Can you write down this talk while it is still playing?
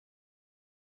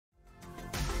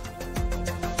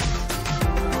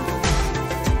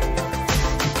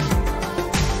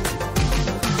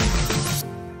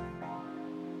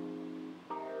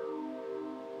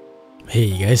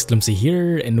Hey guys, Clumsy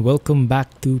here and welcome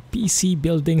back to PC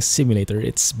Building Simulator.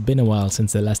 It's been a while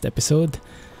since the last episode.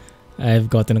 I've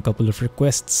gotten a couple of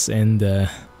requests and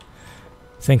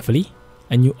thankfully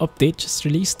a new update just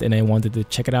released and I wanted to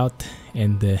check it out,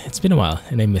 and it's been a while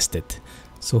and I missed it.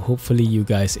 So hopefully you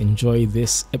guys enjoy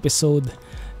this episode.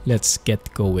 Let's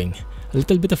get going. A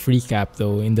little bit of recap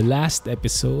though. In the last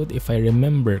episode, if I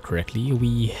remember correctly,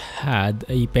 we had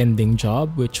a pending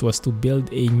job which was to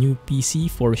build a new PC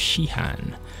for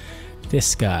Shihan.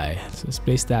 This guy. So let's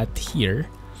place that here.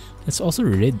 Let's also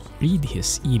read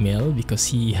his email because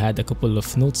he had a couple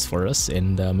of notes for us,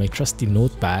 and my trusty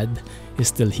notepad is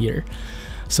still here.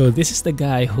 So this is the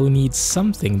guy who needs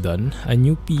something done. A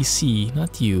new PC,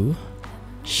 not you.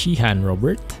 Shihan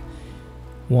Robert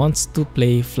wants to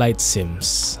play flight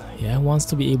sims. Yeah, wants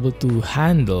to be able to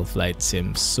handle flight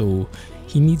sims. So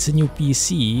he needs a new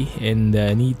PC and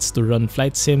needs to run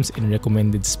flight sims in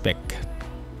recommended spec.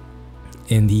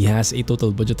 And he has a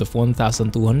total budget of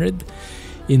 1,200.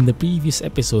 In the previous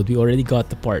episode, we already got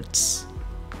the parts.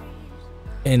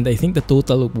 And I think the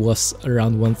total was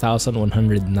around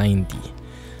 1,190.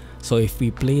 So if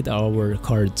we played our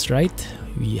cards right,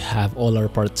 we have all our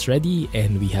parts ready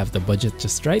and we have the budget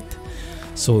just right.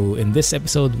 So in this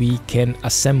episode, we can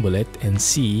assemble it and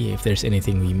see if there's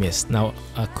anything we missed. Now,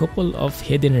 a couple of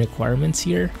hidden requirements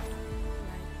here.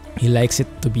 He likes it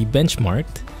to be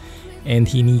benchmarked and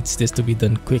he needs this to be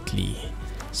done quickly.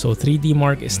 So 3D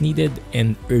mark is needed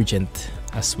and urgent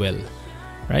as well,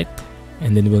 right?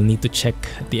 And then we'll need to check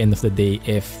at the end of the day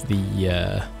if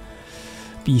the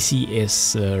PC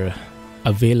is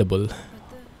available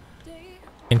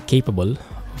and capable of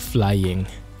flying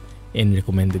in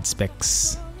recommended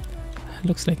specs.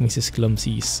 Looks like Mrs.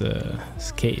 Clumsy's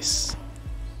case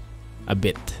a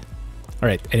bit.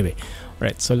 Alright, anyway.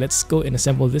 Alright, so let's go and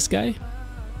assemble this guy.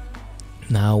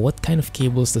 Now, what kind of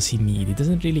cables does he need? He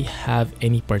doesn't really have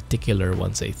any particular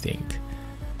ones, I think.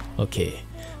 Okay,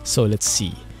 so let's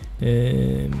see.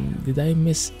 Did I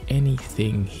miss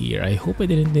anything here? I hope I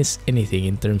didn't miss anything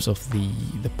in terms of the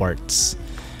parts.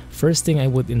 First thing I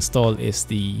would install is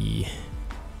the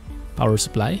power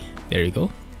supply. There you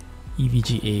go,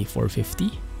 EVGA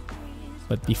 450.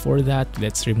 But before that,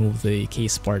 let's remove the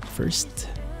case part first.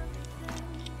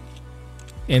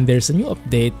 And there's a new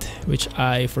update which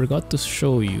I forgot to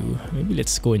show you. Maybe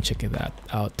let's go and check that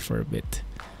out for a bit.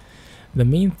 The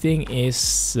main thing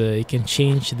is you can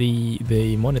change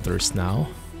the monitors now.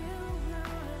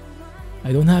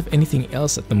 I don't have anything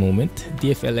else at the moment.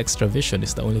 DFL Extra Vision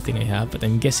is the only thing I have, but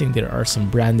I'm guessing there are some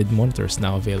branded monitors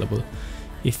now available.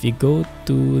 If you go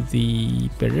to the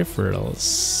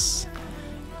peripherals,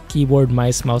 keyboard,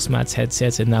 mice, mouse mats,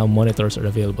 headsets, and now monitors are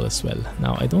available as well.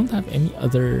 Now, I don't have any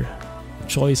other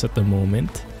choice at the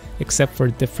moment except for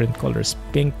different colors,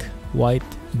 pink, white,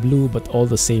 blue, but all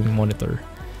the same monitor.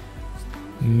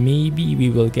 Maybe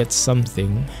we will get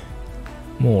something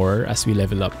more as we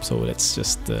level up, so let's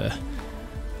just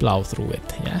plow through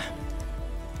it. Yeah,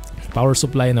 power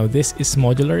supply. Now this is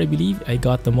modular, I believe. I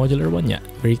got the modular one. Yeah,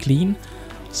 very clean,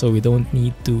 so we don't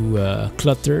need to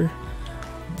clutter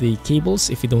the cables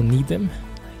if we don't need them.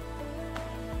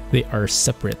 They are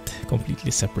separate,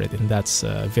 completely separate, and that's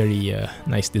a very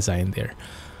nice design there.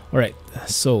 Alright,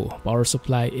 so power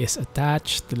supply is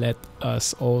attached. Let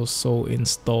us also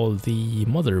install the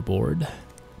motherboard.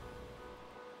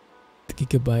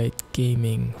 Gigabyte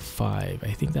Gaming 5.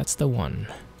 I think that's the one.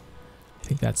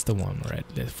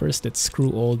 Alright, first let's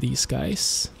screw all these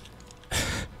guys.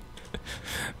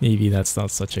 Maybe that's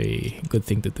not such a good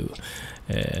thing to do.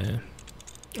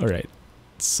 Alright,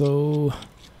 so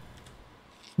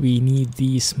we need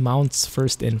these mounts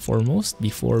first and foremost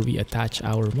before we attach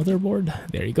our motherboard.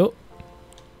 There you go.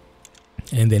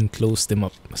 And then close them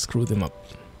up, screw them up.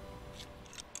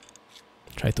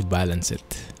 Try to balance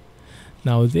it.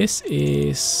 Now this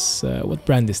is, what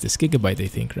brand is this? Gigabyte, I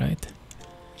think, right?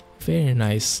 Very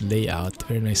nice layout,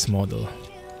 very nice model.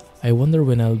 I wonder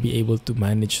when I'll be able to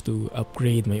manage to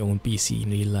upgrade my own PC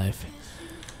in real life.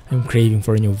 I'm craving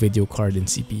for a new video card and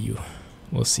CPU.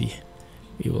 We'll see.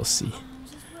 We will see.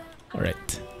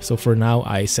 Alright, so for now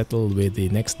I settle with the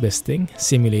next best thing,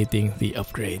 simulating the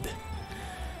upgrade.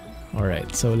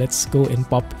 Alright, so let's go and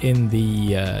pop in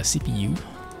the CPU.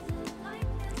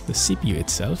 The CPU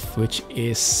itself, which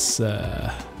is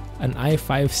an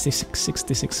i5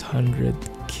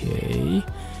 6600K,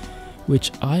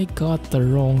 which I got the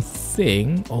wrong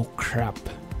thing. Oh crap.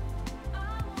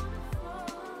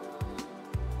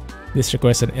 This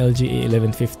requires an LGA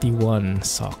 1151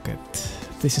 socket.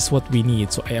 This is what we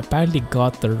need, so I apparently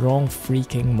got the wrong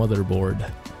freaking motherboard.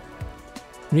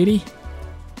 Really?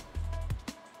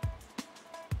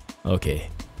 Okay.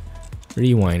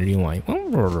 Rewind.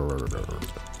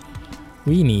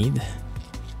 We need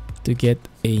to get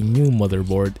a new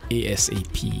motherboard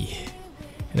ASAP.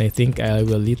 And I think I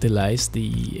will utilize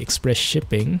the express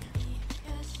shipping,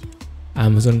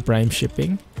 Amazon Prime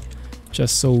shipping,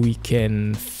 just so we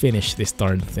can finish this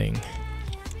darn thing.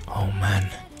 Oh man,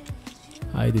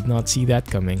 I did not see that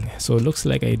coming. So it looks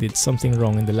like I did something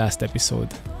wrong in the last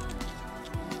episode.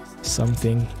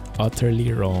 Something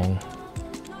utterly wrong.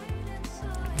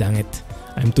 Dang it.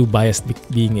 I'm too biased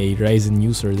being a Ryzen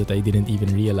user that I didn't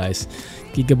even realize.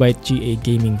 Gigabyte GA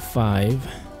Gaming 5.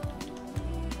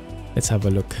 Let's have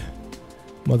a look.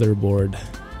 Motherboard.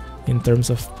 In terms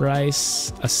of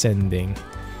price, ascending.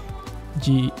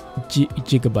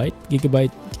 Gigabyte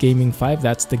Gaming 5,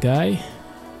 that's the guy.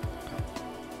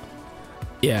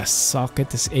 Yeah,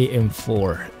 socket is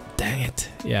AM4. Dang it.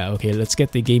 Yeah, okay, let's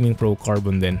get the Gaming Pro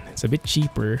Carbon then. It's a bit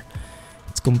cheaper.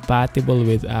 It's compatible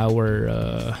with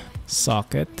our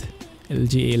socket,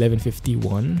 LGA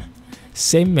 1151.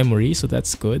 Same memory, so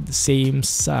that's good. Same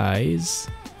size,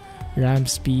 RAM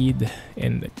speed,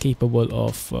 and capable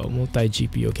of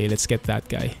multi-GPU. Okay, let's get that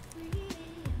guy.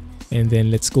 And then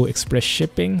let's go express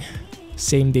shipping.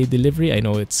 Same day delivery. I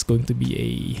know it's going to be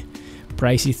a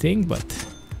pricey thing, but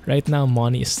right now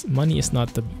money is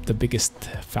not the biggest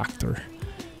factor.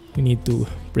 We need to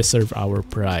preserve our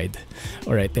pride.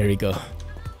 Alright, there we go.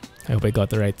 I hope I got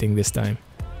the right thing this time.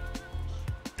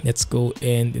 Let's go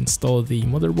and install the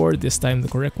motherboard. This time the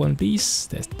correct one, please.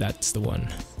 That's the one.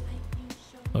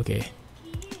 Okay.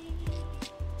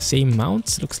 Same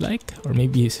mounts, looks like. Or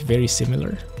maybe it's very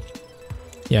similar.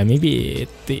 Yeah, maybe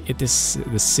it is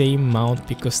the same mount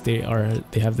because they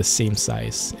have the same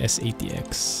size.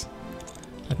 S80X.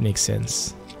 That makes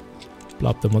sense.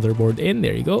 Plop the motherboard in.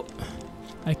 There you go.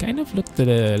 I kind of like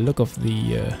the look of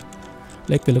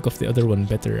the other one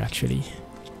better actually.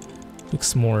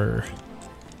 Looks more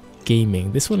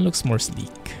gaming. This one looks more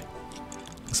sleek.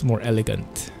 Looks more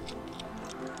elegant.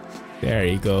 There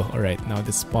you go. Alright, now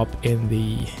let's pop in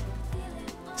the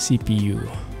CPU.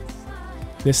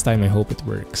 This time I hope it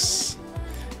works.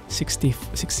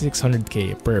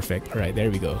 6600K. Perfect. Alright,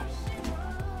 there we go.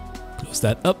 Close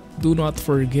that up. Do not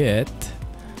forget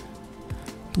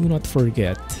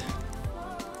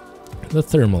the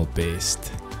thermal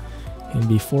paste. And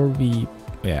before we,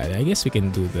 yeah, I guess we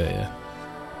can do the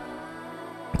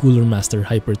Cooler Master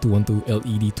Hyper 212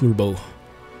 LED Turbo.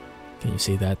 Can you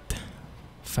say that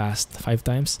fast 5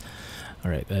 times?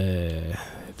 Alright,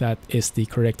 that is the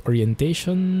correct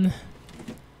orientation.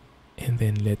 And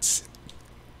then let's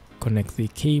connect the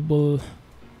cable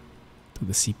to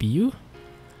the CPU.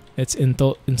 Let's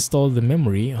install the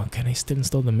memory. Oh, can I still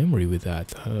install the memory with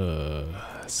that?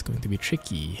 It's going to be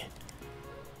tricky.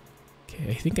 Okay,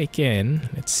 I think I can.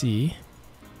 Let's see.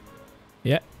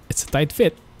 Yeah, it's a tight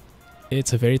fit.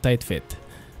 It's a very tight fit,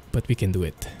 but we can do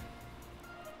it.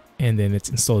 And then let's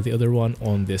install the other one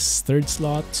on this third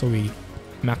slot so we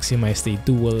maximize the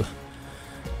dual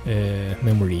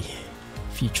memory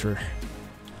feature.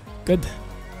 Good.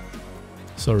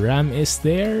 So RAM is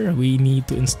there. We need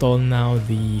to install now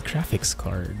the graphics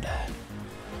card,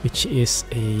 which is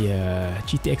a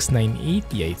GTX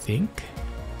 980, I think.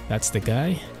 That's the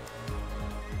guy.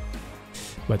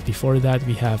 But before that,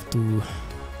 we have to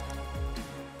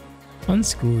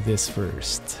unscrew this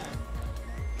first.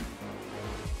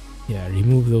 Yeah,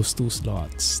 remove those 2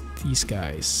 slots. These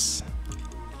guys.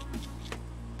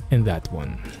 And that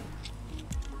one.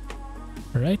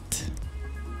 Alright.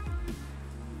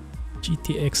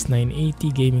 GTX 980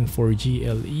 Gaming 4G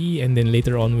LE, and then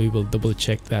later on we will double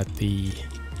check that the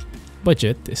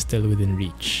budget is still within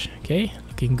reach. Okay,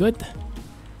 looking good.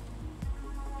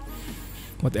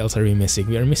 What else are we missing?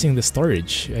 We are missing the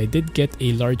storage. I did get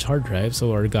a large hard drive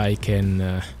so our guy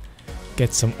can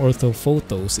get some ortho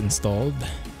photos installed,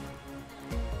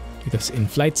 because in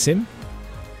flight sim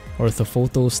ortho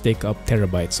photos take up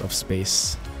terabytes of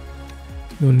space.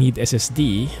 You need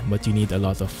SSD, but you need a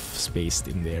lot of space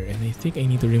in there. And I think I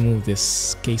need to remove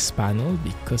this case panel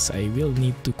because I will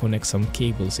need to connect some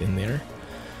cables in there.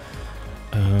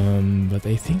 But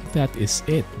I think that is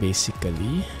it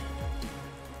basically.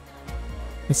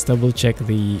 Let's double check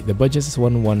the budget is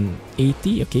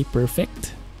 1180. Okay,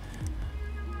 perfect.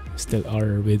 Still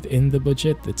are within the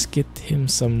budget. Let's get him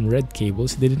some red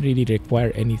cables. He didn't really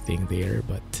require anything there,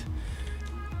 but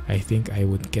I think I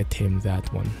would get him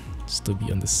that one just to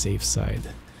be on the safe side.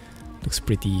 Looks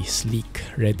pretty sleek,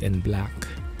 red and black,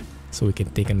 so we can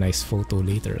take a nice photo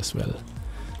later as well.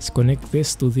 Let's connect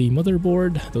this to the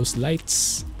motherboard, those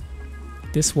lights.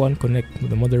 This one connect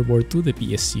the motherboard to the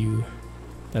PSU.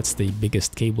 That's the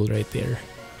biggest cable right there.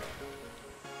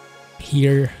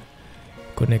 Here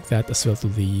Connect that as well to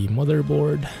the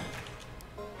motherboard.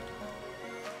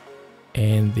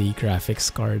 And the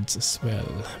graphics cards as well.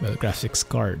 Well, graphics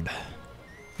card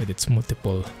with its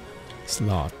multiple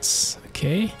slots.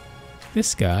 Okay.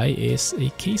 This guy is a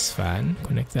case fan.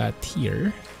 Connect that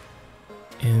here.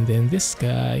 And then this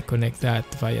guy, connect that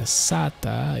via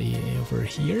SATA over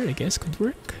here, I guess could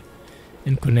work.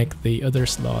 And connect the other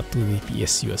slot to the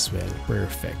PSU as well.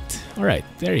 Perfect. Alright,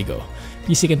 there you go.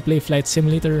 PC can play Flight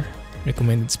Simulator.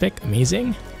 Recommended spec.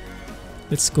 Amazing.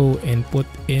 Let's go and put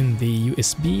in the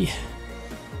USB.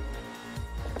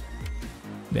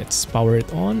 Let's power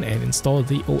it on and install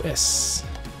the OS.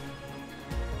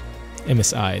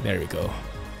 MSI, there we go.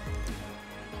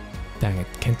 Dang it,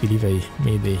 can't believe I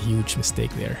made a huge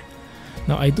mistake there.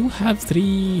 Now I do have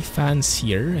 3 fans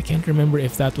here. I can't remember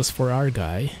if that was for our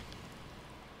guy.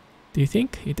 Do you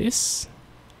think it is?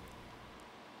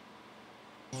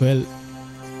 Well,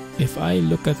 if I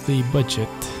look at the budget,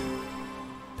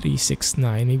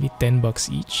 369, maybe $10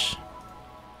 each.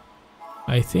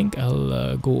 I think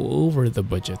I'll go over the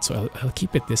budget, so I'll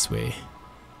keep it this way.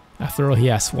 After all, he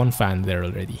has 1 fan there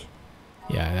already.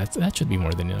 Yeah, that should be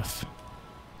more than enough.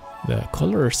 The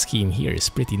color scheme here is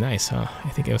pretty nice, huh? I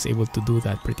think I was able to do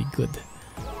that pretty good.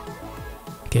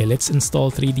 Okay, let's install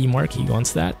 3D Mark. He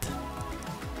wants that.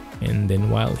 And then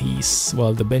while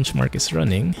the benchmark is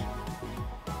running,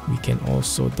 we can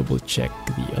also double check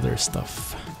the other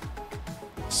stuff.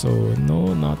 So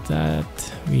no, not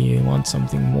that. We want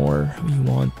something more. We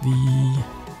want the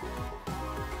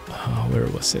where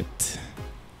was it?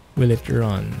 Will it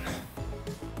run?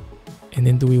 And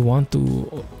then do we want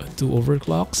to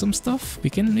overclock some stuff? We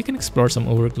can explore some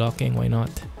overclocking. Why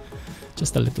not?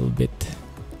 Just a little bit.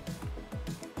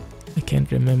 I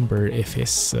can't remember if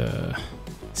his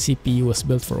CPU was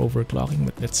built for overclocking,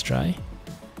 but let's try.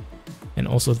 And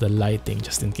also the lighting,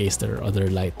 just in case there are other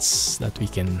lights that we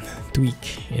can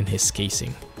tweak in his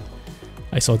casing.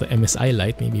 I saw the MSI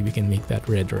light, maybe we can make that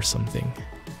red or something.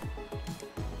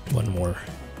 One more.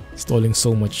 Installing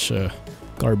so much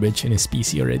garbage in his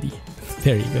PC already.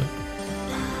 There you go.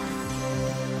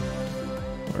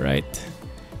 Alright.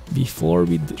 Before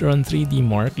we run 3D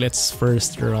Mark, let's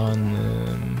first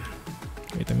run...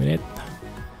 wait a minute.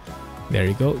 There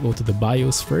you go. Go to the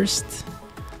BIOS first.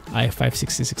 i5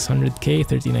 6600K,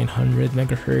 3900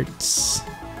 megahertz.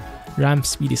 RAM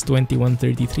speed is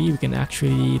 2133. We can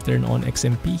actually turn on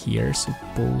XMP here,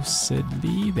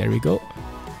 supposedly. There we go.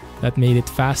 That made it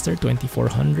faster,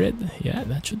 2400. Yeah,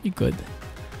 that should be good.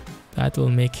 That will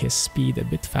make his speed a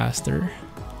bit faster.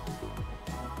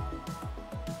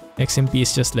 XMP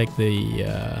is just like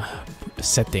the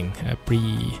setting, a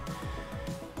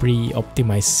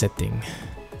pre-optimized setting.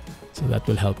 So that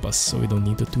will help us, so we don't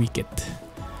need to tweak it.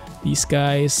 These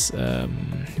guys,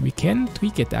 we can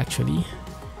tweak it actually,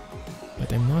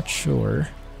 but I'm not sure.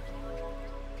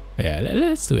 Yeah,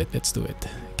 let's do it. Let's do it.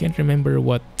 Can't remember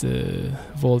what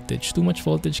voltage. Too much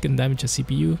voltage can damage a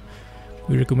CPU.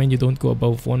 We recommend you don't go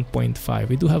above 1.5.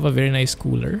 We do have a very nice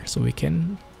cooler, so we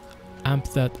can amp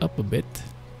that up a bit.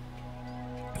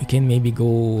 We can maybe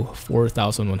go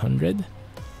 4100.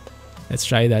 Let's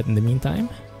try that in the meantime.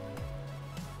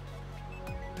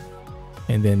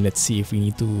 And then let's see if we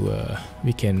need to,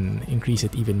 we can increase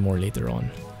it even more later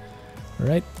on.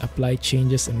 Alright, apply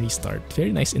changes and restart.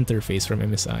 Very nice interface from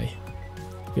MSI.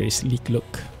 Very sleek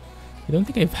look. I don't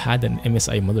think I've had an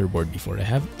MSI motherboard before. I've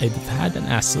had an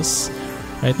Asus.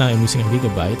 Right now I'm using a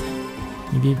Gigabyte.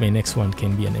 Maybe my next one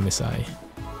can be an MSI.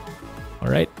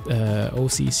 Alright,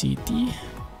 OCCT.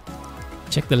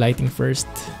 Check the lighting first.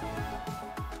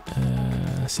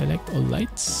 Select all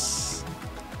lights.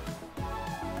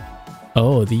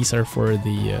 Oh, these are for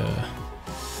the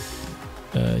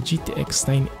GTX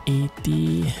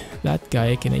 980. That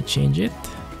guy, can I change it?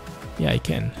 Yeah, I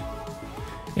can.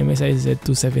 MSI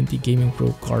Z270 Gaming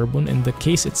Pro Carbon, and the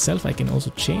case itself I can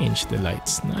also change the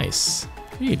lights. Nice.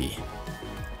 Really?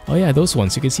 Oh yeah, those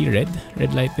ones. You can see red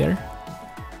light there.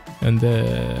 And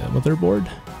the motherboard.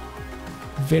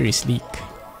 Very sleek.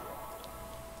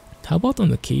 How about on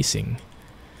the casing?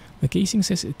 The casing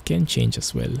says it can change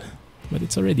as well, but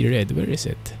it's already red. Where is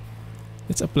it?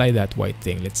 Let's apply that white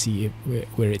thing. Let's see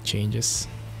where it changes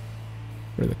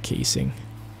for the casing.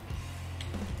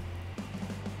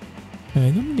 I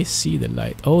don't really see the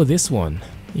light. Oh, this one.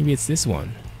 Maybe it's this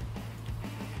one.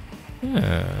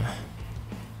 Ah.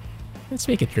 Let's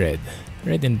make it red.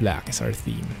 Red and black is our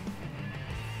theme.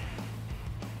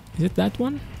 Is it that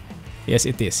one? Yes,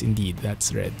 it is indeed.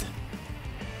 That's red.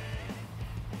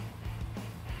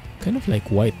 Kind of like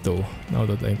white though. Now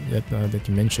that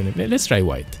you mention it, let's try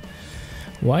white.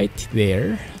 White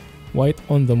there. White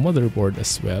on the motherboard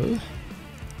as well.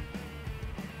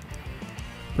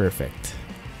 Perfect.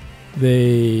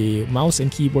 The mouse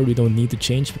and keyboard we don't need to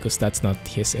change because that's not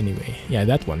his anyway. Yeah,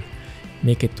 that one.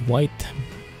 Make it white.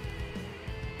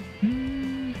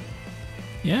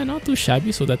 Yeah, not too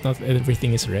shabby so that not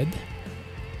everything is red.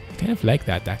 Kind of like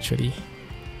that actually.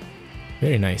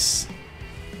 Very nice.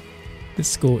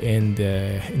 Let's go and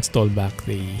install back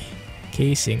the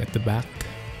casing at the back.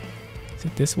 Is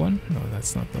it this one? No,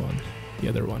 that's not the one. The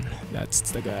other one.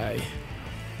 That's the guy.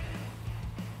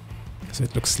 So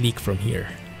it looks sleek from here,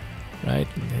 right?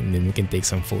 And then we can take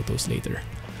some photos later.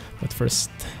 But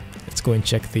first, let's go and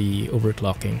check the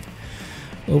overclocking.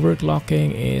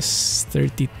 Overclocking is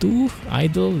 32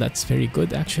 idle. That's very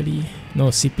good actually. No,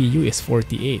 CPU is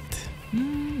 48.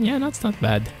 Yeah, that's not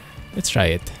bad. Let's try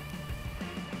it.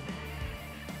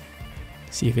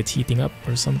 See if it's heating up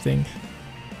or something.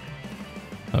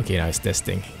 Okay, now it's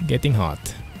testing. Getting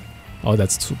hot. Oh,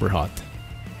 that's super hot.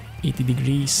 80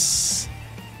 degrees.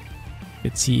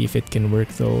 Let's see if it can work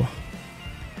though.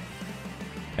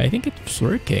 I think it's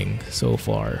working so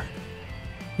far.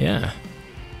 Yeah.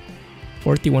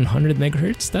 4100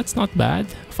 megahertz, that's not bad.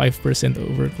 5%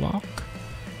 overclock.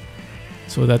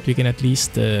 So that we can at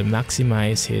least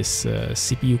maximize his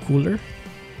CPU cooler.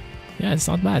 Yeah, it's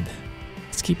not bad.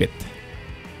 Let's keep it.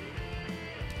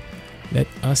 Let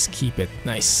us keep it.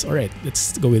 Nice. Alright,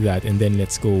 let's go with that and then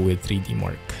let's go with 3D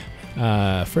Mark.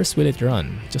 First, will it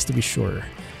run? Just to be sure.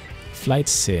 Flight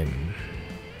Sim.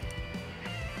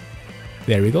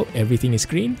 There we go. Everything is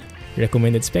green.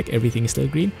 Recommended spec, everything is still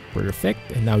green. Perfect.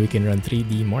 And now we can run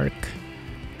 3D Mark.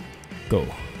 Go.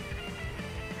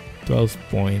 12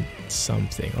 point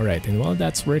something. Alright, and while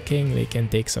that's working, we can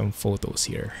take some photos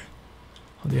here.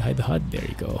 How do you hide the HUD? There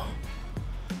you go.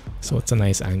 So it's a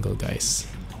nice angle, guys.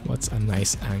 What's a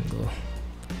nice angle?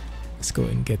 Let's go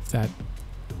and get that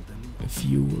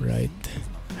view right.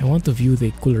 I want to view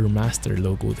the Cooler Master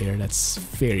logo there. That's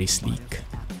very sleek.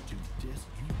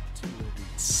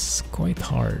 It's quite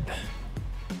hard.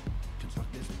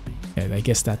 Yeah, I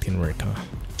guess that can work, huh?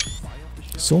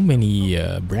 So many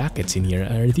brackets in here.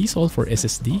 Are these all for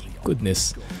SSD?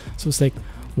 Goodness. So it's like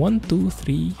 1, 2,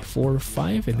 3, 4,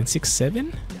 5, and then 6,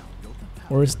 7?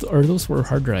 Or are those for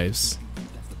hard drives?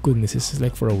 Goodness, this is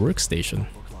like for a workstation.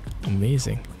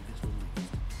 Amazing.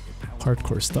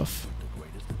 Hardcore stuff.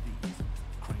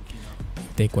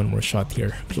 Take one more shot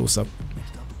here, close up.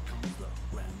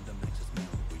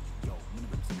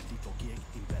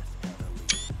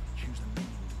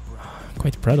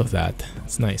 Quite proud of that.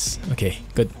 It's nice. Okay,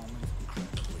 good.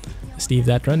 Let's leave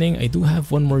that running. I do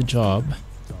have one more job,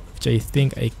 which I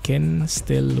think I can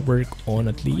still work on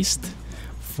at least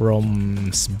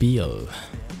from SBIL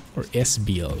or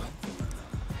SBIL.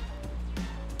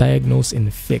 Diagnose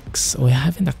and fix. Oh, I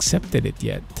haven't accepted it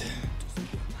yet.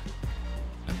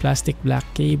 Plastic black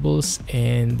cables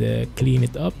and clean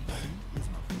it up.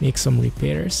 Make some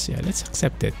repairs. Yeah, let's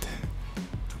accept it.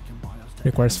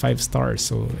 Requires 5 stars,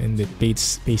 so and it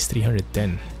pays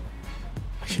 310.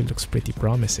 Actually looks pretty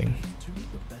promising.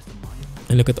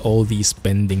 And look at all these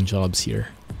pending jobs here.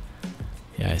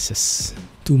 Yeah, it's just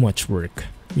too much work.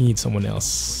 We need someone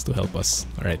else to help us.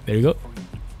 Alright, there you go.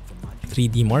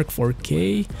 3D Mark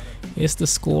 4K is the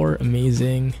score.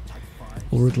 Amazing.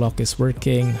 Overclock is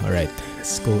working. Alright,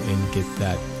 let's go and get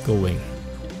that going.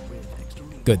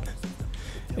 Good.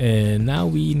 And now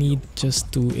we need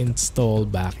just to install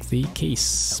back the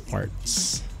case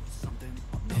parts.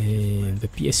 And the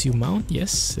PSU mount,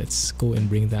 yes, let's go and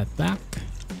bring that back.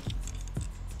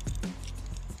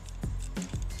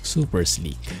 Super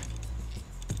sleek.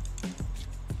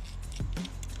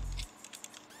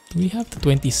 Do we have the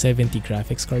 2070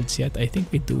 graphics cards yet? I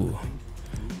think we do.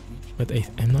 But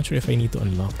I'm not sure if I need to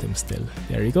unlock them still.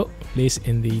 There you go. Place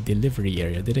in the delivery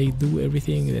area. Did I do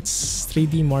everything? That's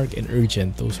 3D Mark and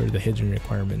Urgent. Those are the hidden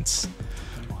requirements.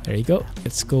 There you go.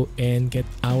 Let's go and get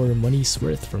our money's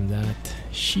worth from that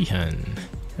Shihan.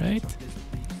 Right?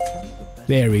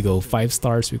 There we go. 5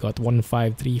 stars. We got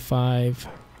 1535.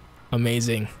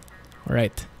 Amazing.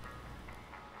 Alright.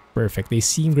 Perfect. They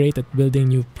seem great at building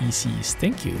new PCs.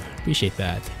 Thank you. Appreciate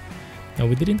that. Now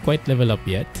we didn't quite level up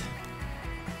yet.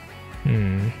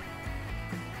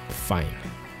 Fine.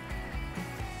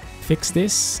 Fix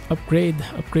this. Upgrade.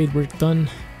 Upgrade work done.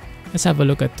 Let's have a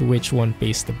look at which one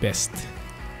pays the best.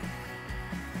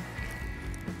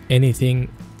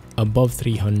 Anything above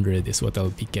 300 is what I'll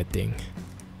be getting.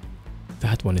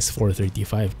 That one is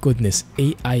 435. Goodness.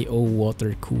 AIO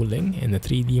water cooling and a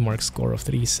 3D Mark score of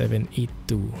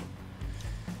 3782.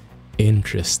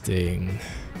 Interesting.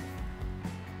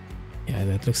 Yeah,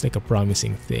 that looks like a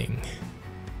promising thing.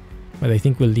 But I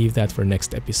think we'll leave that for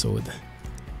next episode.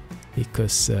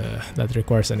 because that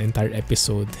requires an entire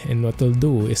episode. And what we'll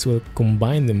do is we'll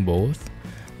combine them both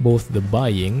the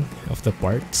buying of the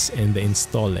parts and the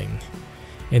installing.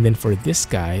 And then for this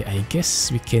guy, I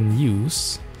guess we can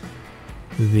use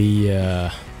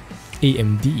the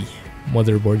AMD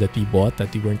motherboard that we bought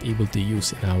that we weren't able to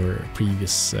use in our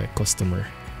previous customer.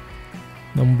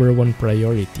 Number 1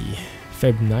 priority.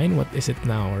 Feb 9, what is it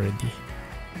now already?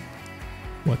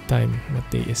 What time? What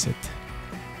day is it?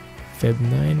 Feb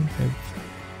 9, Feb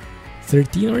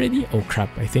 13 already? Oh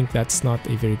crap, I think that's not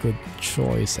a very good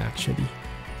choice actually.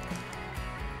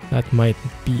 That might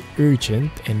be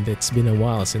urgent, and it's been a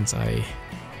while since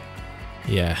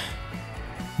yeah,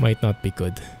 might not be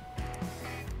good.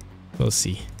 We'll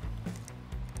see.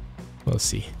 We'll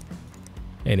see.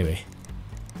 Anyway,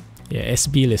 yeah,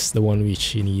 SBL is the one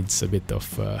which needs a bit of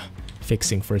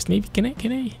fixing first. Maybe can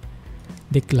I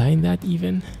decline that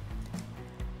even?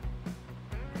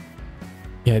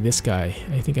 Yeah, this guy.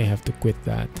 I think I have to quit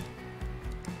that.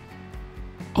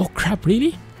 Oh crap!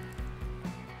 Really?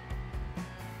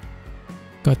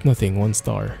 Got nothing. 1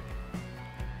 star.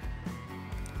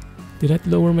 Did that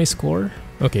lower my score?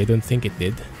 Okay, I don't think it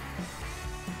did.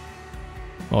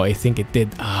 Oh, I think it did.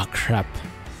 Ah, crap.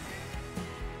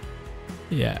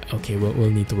 Yeah, okay, we'll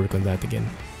need to work on that again.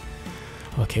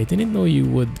 Okay, I didn't know you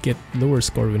would get lower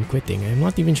score when quitting. I'm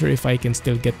not even sure if I can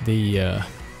still get the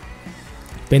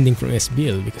pending from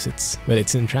SBL because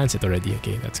it's in transit already.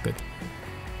 Okay, that's good.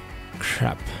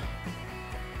 Crap.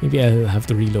 Maybe I'll have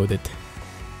to reload it.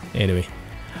 Anyway,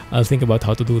 I'll think about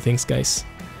how to do things, guys.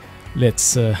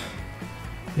 Let's go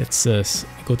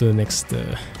to the next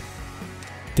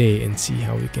day and see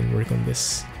how we can work on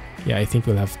this. Yeah, I think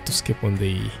we'll have to skip on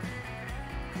the...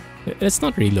 Let's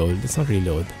not reload. Let's not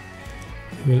reload.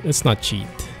 Let's not cheat.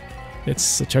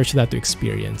 Let's charge that to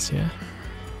experience, yeah?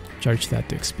 Charge that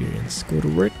to experience. Go to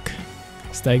work.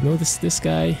 Let's diagnose this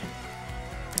guy.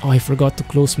 Oh, I forgot to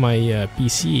close my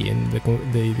PC and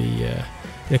the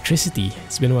electricity.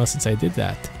 It's been a while since I did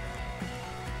that.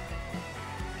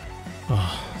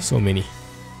 Oh, so many.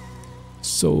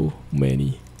 So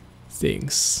many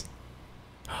things.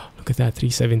 Look at that,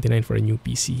 $379 for a new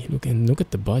PC. Look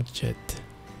at the budget.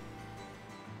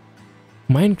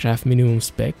 Minecraft minimum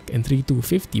spec and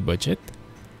 $3,250 budget.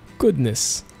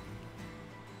 Goodness.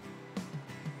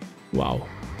 Wow.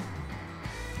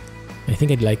 I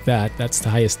think I'd like that. That's the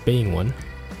highest paying one.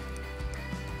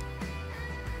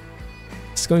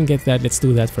 Let's go and get that. Let's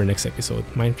do that for next episode.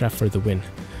 Minecraft for the win.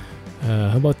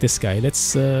 How about this guy?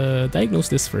 Let's diagnose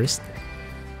this first.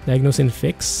 Diagnose and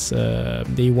fix.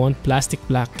 They want plastic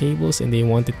black cables and they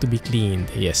want it to be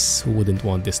cleaned. Yes, who wouldn't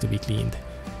want this to be cleaned?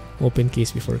 Open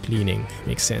case before cleaning.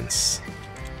 Makes sense.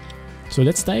 So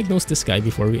let's diagnose this guy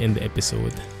before we end the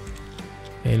episode.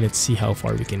 And let's see how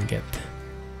far we can get.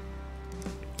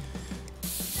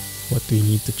 What do we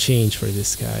need to change for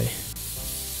this guy?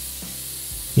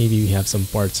 Maybe we have some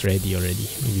parts ready already.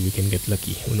 Maybe we can get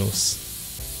lucky. Who knows?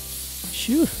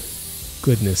 Phew.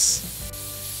 Goodness.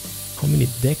 How many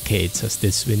decades has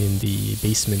this been in the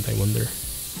basement, I wonder?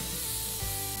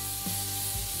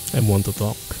 I want to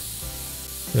talk.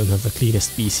 I don't have the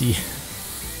cleanest PC.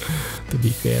 To be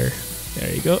fair.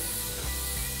 There you go.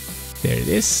 There it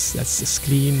is. That's as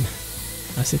clean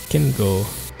as it can go.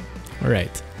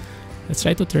 Alright. Let's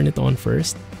try to turn it on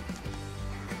first.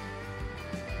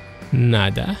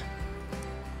 Nada.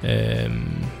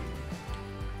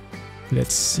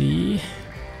 Let's see.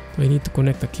 Do I need to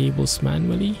connect the cables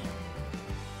manually?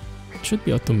 It should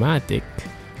be automatic.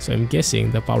 So I'm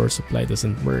guessing the power supply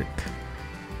doesn't work.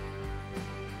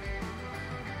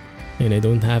 And I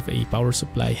don't have a power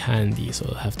supply handy, so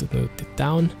I'll have to note it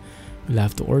down. We'll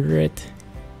have to order it.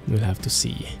 We'll have to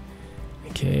see.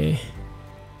 Okay.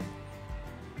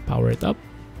 Power it up.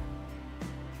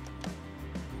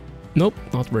 Nope,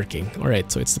 not working.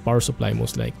 Alright, so it's the power supply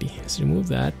most likely. Let's remove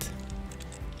that.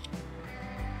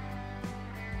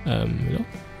 Hello?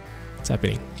 What's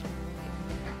happening?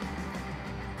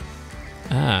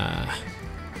 Ah.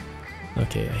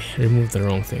 Okay, I removed the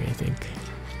wrong thing, I think.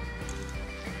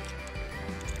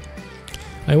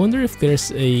 I wonder if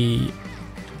there's an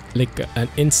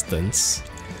instance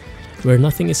where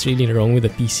nothing is really wrong with the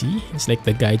PC. It's like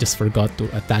the guy just forgot to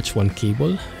attach one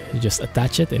cable. You just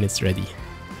attach it and it's ready.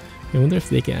 I wonder if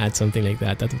they can add something like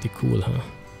that. That would be cool, huh?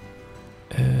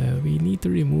 We need to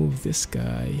remove this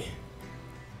guy.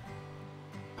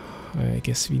 I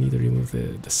guess we need to remove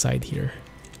the side here.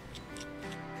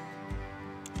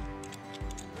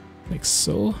 Like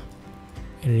so.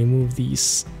 And remove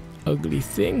these ugly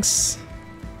things.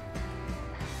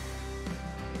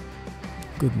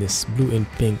 Goodness, blue and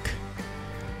pink.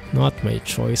 Not my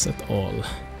choice at all.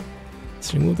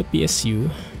 Let's remove the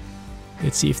PSU.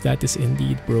 Let's see if that is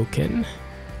indeed broken.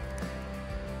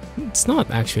 It's not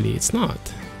actually, it's not.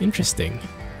 Interesting.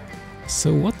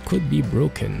 So what could be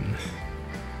broken?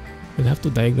 We'll have to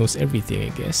diagnose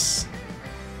everything, I guess.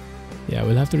 Yeah,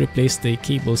 we'll have to replace the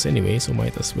cables anyway, so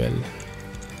might as well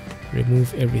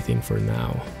remove everything for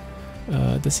now.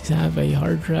 Does he have a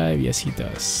hard drive? Yes, he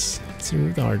does. Let's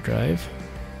remove the hard drive.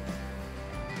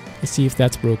 Let's see if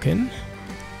that's broken.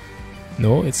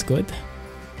 No, it's good.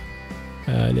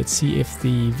 Let's see if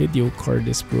the video card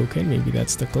is broken. Maybe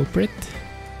that's the culprit.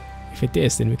 If it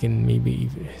is, then we can maybe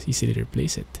easily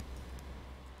replace it.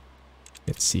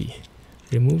 Let's see.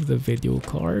 Remove the video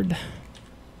card.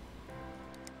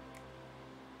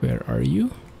 Where are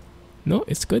you? No,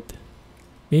 it's good.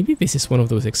 Maybe this is one of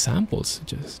those examples.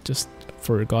 Just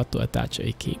forgot to attach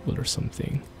a cable or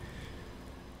something.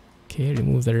 Okay,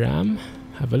 remove the RAM.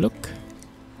 Have a look.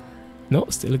 No,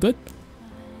 still good.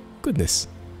 Goodness.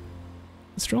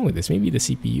 What's wrong with this? Maybe the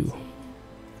CPU.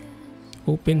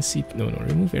 Open CPU. No,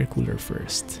 remove air cooler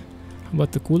first. How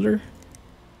about the cooler?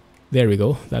 There we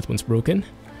go. That one's broken.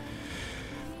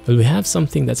 Well, we have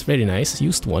something that's very nice.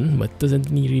 Used one, but doesn't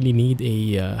really need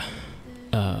a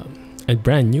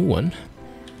brand new one.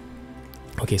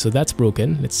 Okay, so that's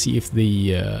broken. Let's see if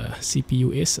the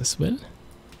CPU is as well.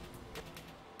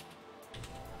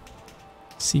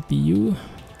 CPU.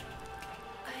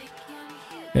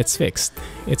 It's fixed.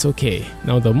 It's okay.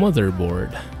 Now the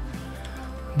motherboard.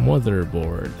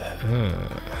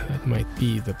 That might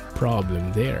be the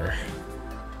problem there.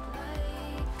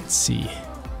 Let's see.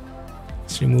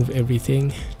 Let's remove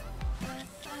everything.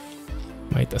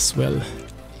 Might as well.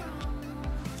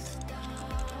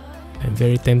 I'm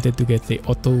very tempted to get the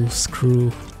auto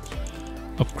screw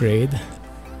upgrade,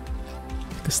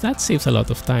 because that saves a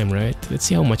lot of time, right? Let's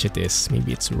see how much it is.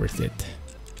 Maybe it's worth it.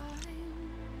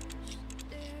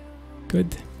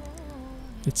 Good.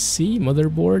 Let's see.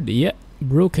 Motherboard. Yeah,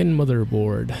 broken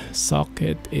motherboard.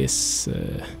 Socket is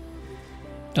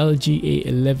LGA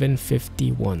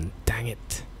 1151. Dang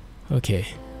it. Okay.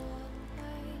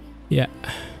 Yeah.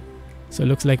 So it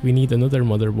looks like we need another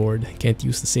motherboard. Can't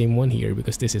use the same one here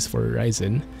because this is for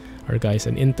Ryzen. Our guy's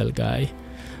an Intel guy.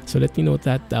 So let me note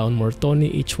that down.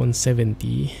 Mortoni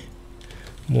H170.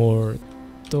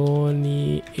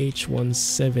 Mortoni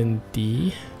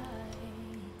H170.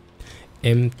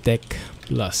 MTech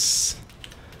Plus.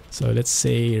 So let's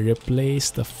say replace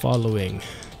the following.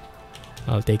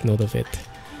 I'll take note of it.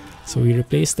 So we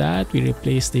replace that. We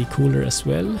replace the cooler as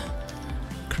well.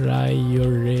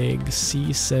 Cryorig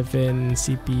C7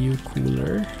 CPU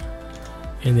cooler.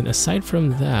 And then aside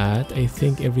from that, I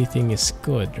think everything is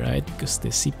good, right? Because the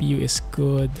CPU is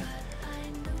good.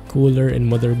 Cooler and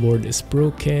motherboard is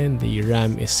broken. The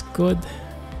RAM is good.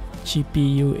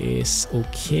 GPU is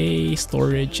okay.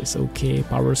 Storage is okay.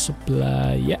 Power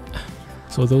supply, yeah.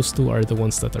 So those two are the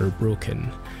ones that are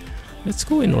broken. Let's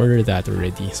go and order that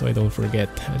already so I don't forget.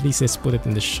 At least let's put it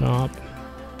in the shop.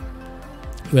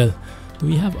 Well, do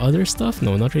we have other stuff?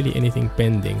 No, not really anything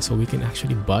pending, so we can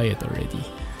actually buy it already.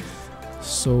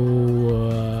 So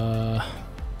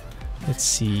let's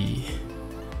see.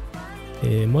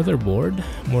 A motherboard,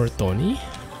 Mortoni.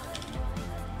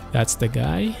 That's the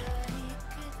guy.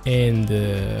 And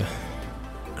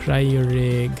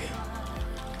Cryorig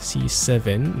C7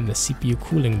 in the CPU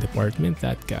cooling department.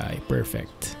 That guy,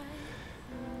 perfect.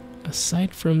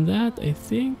 Aside from that, I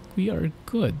think we are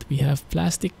good. We have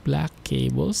plastic black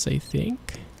cables, I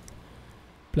think.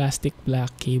 Plastic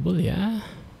black cable, yeah.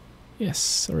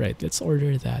 Yes, alright, let's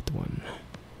order that one.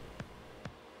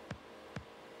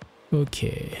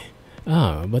 Okay.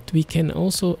 But we can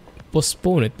also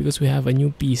postpone it because we have a new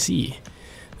PC.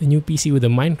 The new PC with the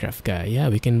Minecraft guy. Yeah,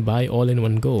 we can buy all in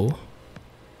one go.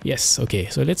 Yes, okay,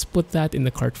 so let's put that in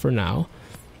the cart for now.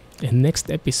 And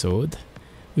next episode,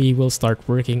 we will start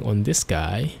working on this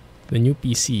guy, the new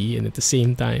PC, and at the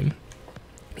same time,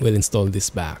 we'll install this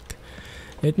back.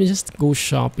 Let me just go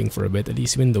shopping for a bit, at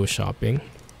least window shopping.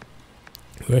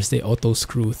 Where's the auto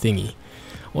screw thingy?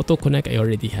 Auto connect I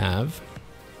already have.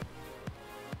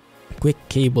 Quick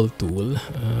cable tool.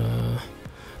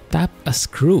 Tap a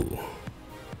screw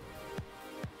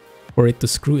for it to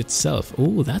screw itself.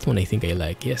 Oh, that one I think I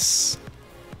like. Yes.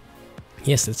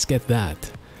 Yes, let's get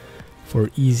that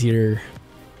for easier,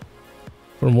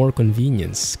 for more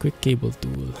convenience. Quick cable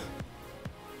tool.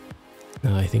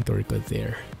 No, I think we're good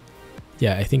there.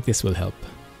 Yeah, I think this will help.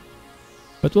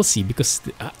 But we'll see, because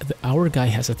our guy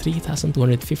has a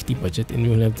 3,250 budget and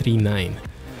we only have 3,900.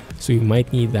 So we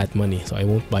might need that money, so I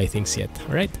won't buy things yet.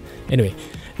 Alright? Anyway,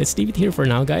 let's leave it here for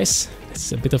now, guys.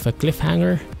 It's a bit of a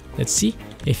cliffhanger. Let's see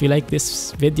If you like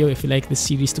this video, if you like this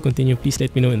series to continue, please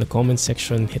let me know in the comments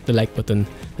section. Hit the like button.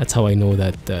 That's how I know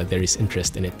that there is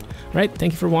interest in it. Right,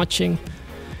 thank you for watching.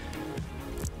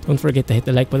 Don't forget to hit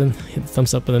the like button, hit the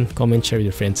thumbs up button, comment, share with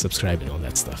your friends, subscribe, and all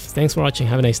that stuff. Thanks for watching.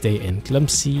 Have a nice day, and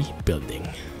Clumsy building.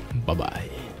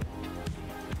 Bye-bye.